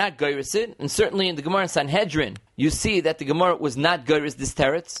those that are not geirusid, and certainly in the Gemara in Sanhedrin, you see that the Gemara was not geiris this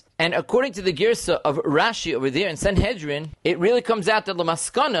teretz. And according to the girsa of Rashi over there in Sanhedrin, it really comes out that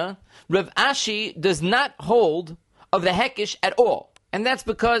Lamaskana, Rav Ashi does not hold of the hekesh at all. And that's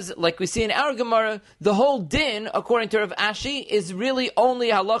because, like we see in our Gemara, the whole din, according to Rav Ashi, is really only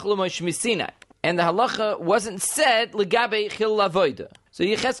halacha l'mosh misinai. And the halacha wasn't said legabe chil lavoida. So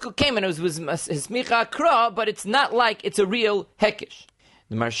Yecheskel came and it was his micha akra, but it's not like it's a real hekesh.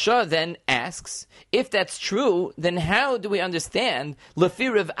 The Marsha then asks, if that's true, then how do we understand,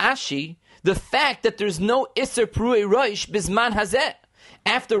 lefi Rav Ashi, the fact that there's no iser pruei roish bisman hazeh?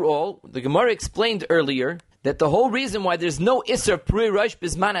 After all, the Gemara explained earlier that the whole reason why there's no Isser Pruei Rosh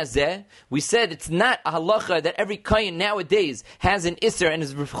Bizman Hazeh, we said it's not a halacha that every Kayin nowadays has an Isser and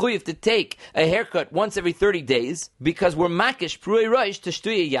is rechuyev to take a haircut once every 30 days, because we're makish Pruei Rosh to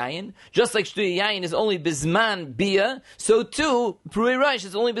Shtuya Yayin. Just like Shtuya Yayin is only Bizman Bia, so too Pruei Rosh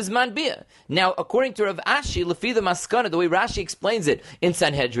is only Bizman Bia. Now, according to Rav Ashi, Lefi the Maskana, the way Rashi explains it in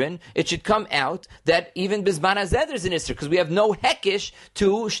Sanhedrin, it should come out that even Bizman Hazeh there's an Isser, because we have no Hekish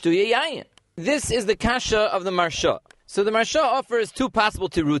to Shtuya Yayin. This is the kasha of the Marsha. So the Marsha offers two possible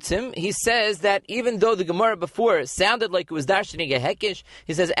tirutzim. He says that even though the Gemara before sounded like it was darshaning a hekish,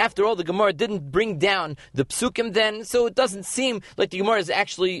 he says after all the Gemara didn't bring down the psukim then, so it doesn't seem like the Gemara is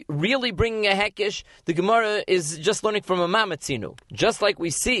actually really bringing a hekish. The Gemara is just learning from a mamatzinu. Just like we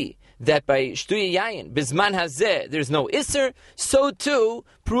see that by Shtuya Yayin, Bizman Hazeh, there's no Isser, so too,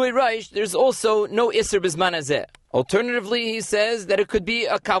 Pruei Rosh, there's also no Isser Bizman Hazeh. Alternatively, he says that it could be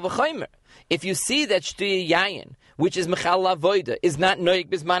a Kal V'chomer. If you see that Shtuya Yayin, which is Mechal Lavoida, is not Noyik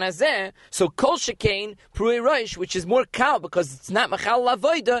Bizman Hazeh, so Kol Shekain, Pruei Rosh, which is more Kal because it's not Mechal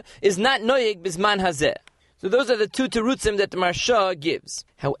Lavoida, is not Noyik Bizman Hazeh. So those are the two terutzim that the Marsha gives.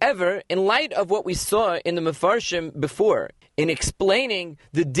 However, in light of what we saw in the Mefarshim before, in explaining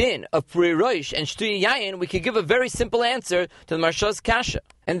the din of Pruei Rosh and Shtuya Yayin, we could give a very simple answer to the Marsha's kasha.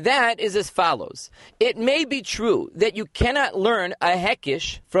 And that is as follows. It may be true that you cannot learn a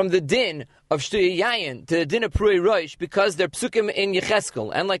hekish from the din of Shtuya Yayin to the din of Pruei Rosh because they're psukim in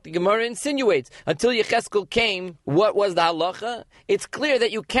Yecheskel. And like the Gemara insinuates, until Yecheskel came, what was the halacha? It's clear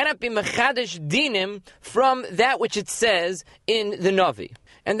that you cannot be mechadish dinim from that which it says in the Navi.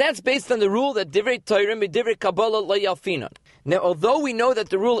 And that's based on the rule that Divrei Torah midivrei Kabbalah lo yalfinon. Now, although we know that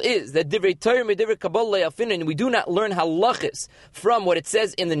the rule is that Divrei Torah midivrei Kabbalah lo yalfinon, we do not learn halachis from what it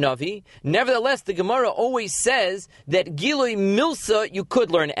says in the Navi, nevertheless, the Gemara always says that Gilui Milsa you could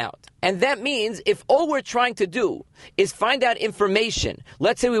learn out. And that means if all we're trying to do is find out information,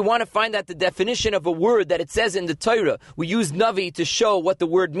 let's say we want to find out the definition of a word that it says in the Torah, we use Navi to show what the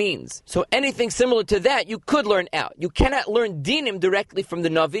word means. So anything similar to that, you could learn out. You cannot learn dinim directly from the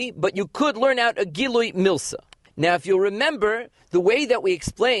Navi, but you could learn out a Gilui Milsa. Now, if you'll remember, the way that we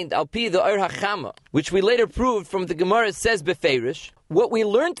explained Al-Pi the Or HaChama, which we later proved from the Gemara says Beferish, what we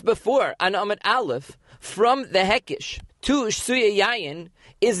learned before on Amud Aleph from the Hekish to Shtuya Yayin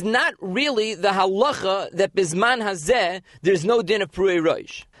is not really the halacha that Bizman Hazeh there's no din of Pruei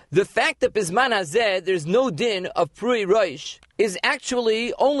Rosh. The fact that Bizman Hazeh there's no din of Pruei Rosh is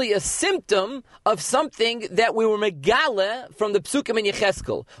actually only a symptom of something that we were megala from the Psukim in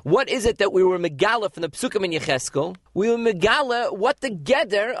Yecheskel. What is it that we were megala from the Psukim in Yecheskel? We were megala what the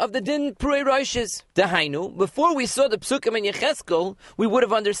geder of the din Pruei Rosh is. Dahainu, before we saw the Psukim in Yecheskel, we would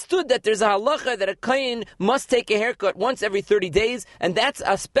have understood that there's a halacha that a kohen must take a haircut once every 30 days, and that's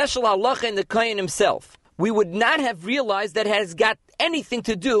a special halacha in the kohen himself. We would not have realized that it has got anything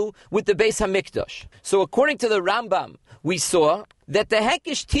to do with the Beis HaMikdash. So according to the Rambam, we saw that the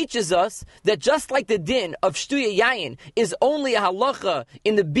Hekish teaches us that just like the din of Shtuya Yayin is only a halacha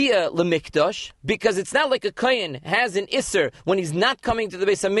in the Bia L'Mikdash, because it's not like a Kohen has an Isser when he's not coming to the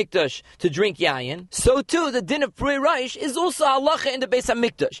Beis HaMikdash to drink Yayin, so too the din of Pruei Rosh is also a halacha in the Beis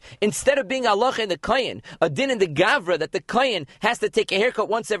HaMikdash. Instead of being a halacha in the Kohen, a din in the Gavra that the Kohen has to take a haircut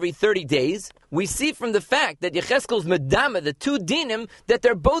once every 30 days, we see from the fact that Yecheskel's Medama, the two dinim, that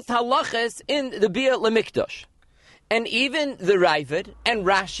they're both halachas in the Bia L'Mikdash. And even the Ravid and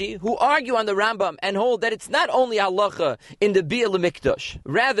Rashi, who argue on the Rambam and hold that it's not only halacha in the Bia L'Mikdash,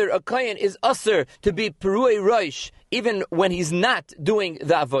 rather a kohen is usher to be Pruei Rosh even when he's not doing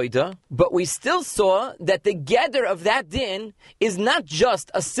the avodah, but we still saw that the gather of that din is not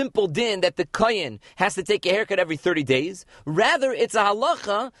just a simple din that the kohen has to take a haircut every 30 days. Rather, it's a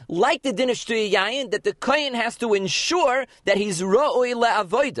halacha, like the din of Shtuya Yayin, that the kohen has to ensure that he's ro'oi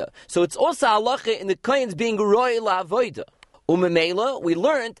la'avodah. So it's also a halacha in the kohen's being ro'oi la'avodah. Umemela, we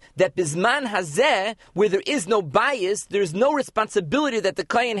learned that Bizman Hazeh, where there is no bias, there's no responsibility that the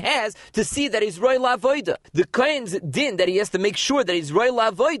Kohen has to see that he's Roy La'avoida. The Kohen's din that he has to make sure that he's Roy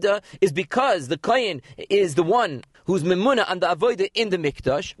La'avoida is because the Kohen is the one who's memuna on the avoida in the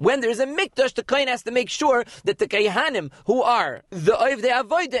mikdash. When there's a mikdash, the kohen has to make sure that the kayhanim who are the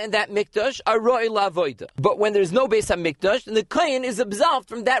avoida in that mikdash are ro'ei la'avoida. But when there's no beis hamikdash, then the kohen is absolved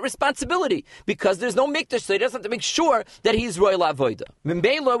from that responsibility because there's no mikdash, so he doesn't have to make sure that he's ro'ei la'avoida.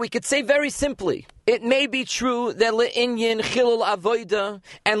 Mimbela, we could say very simply, it may be true that le'inyan chilul avoida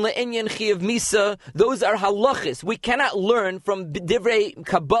and le'inyan chiyav misa, those are halachis. We cannot learn from divrei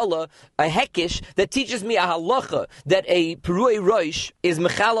Kabbalah a hekish that teaches me a halacha that a perui roish is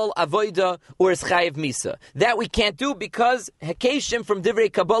mechalal avoida or is chayiv misa. That we can't do because hekeshim from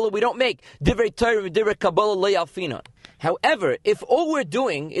divrei Kabbalah we don't make. Divrei Torah, divrei Kabbalah le'alfina. However, if all we're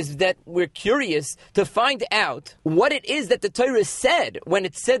doing is that we're curious to find out what it is that the Torah said when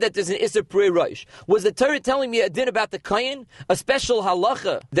it said that there's an Isser Perei Rosh, was the Torah telling me a din about the Kohen, a special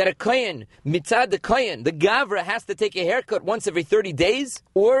halacha that a Kohen, mitzad the Kohen, the Gavra has to take a haircut once every 30 days?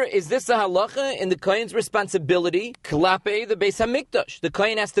 Or is this a halacha in the Kohen's responsibility, klape the Beis HaMikdash? The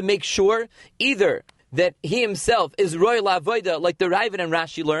Kohen has to make sure either that he himself is royal avoida, like the Ravid and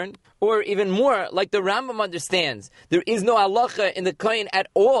Rashi learn, or even more, like the Rambam understands. There is no halacha in the kohen at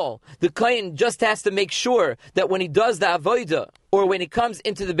all. The kohen just has to make sure that when he does the avoida, or when he comes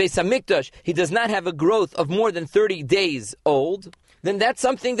into the Beis HaMikdash, he does not have a growth of more than 30 days old. Then that's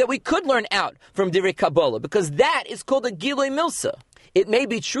something that we could learn out from Divrei Kabbalah, because that is called a Gilui Milsa. It may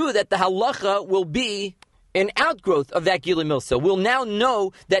be true that the halacha will be an outgrowth of that Gilui Milsa. We'll now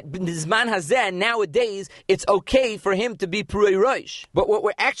know that Bizman Hazeh, nowadays, it's okay for him to be Perui Rosh. But what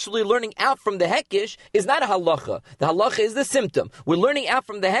we're actually learning out from the Hekish is not a halacha. The halacha is the symptom. We're learning out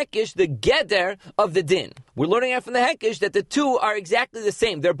from the Hekish the Geder of the Din. We're learning out from the Hekish that the two are exactly the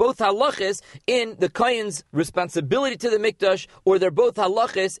same. They're both halachas in the Kohen's responsibility to the Mikdash, or they're both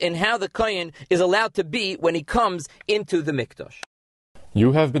halachas in how the Kohen is allowed to be when he comes into the Mikdash.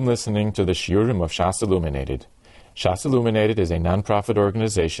 You have been listening to the Shiurim of Shas Illuminated. Shas Illuminated is a non-profit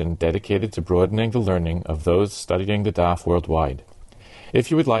organization dedicated to broadening the learning of those studying the Daf worldwide. If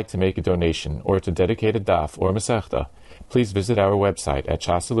you would like to make a donation or to dedicate a Daf or Masechta, please visit our website at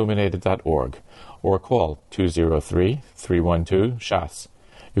shasilluminated.org or call 203-312-SHAS.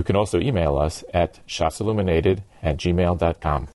 You can also email us at shasilluminated@gmail.com.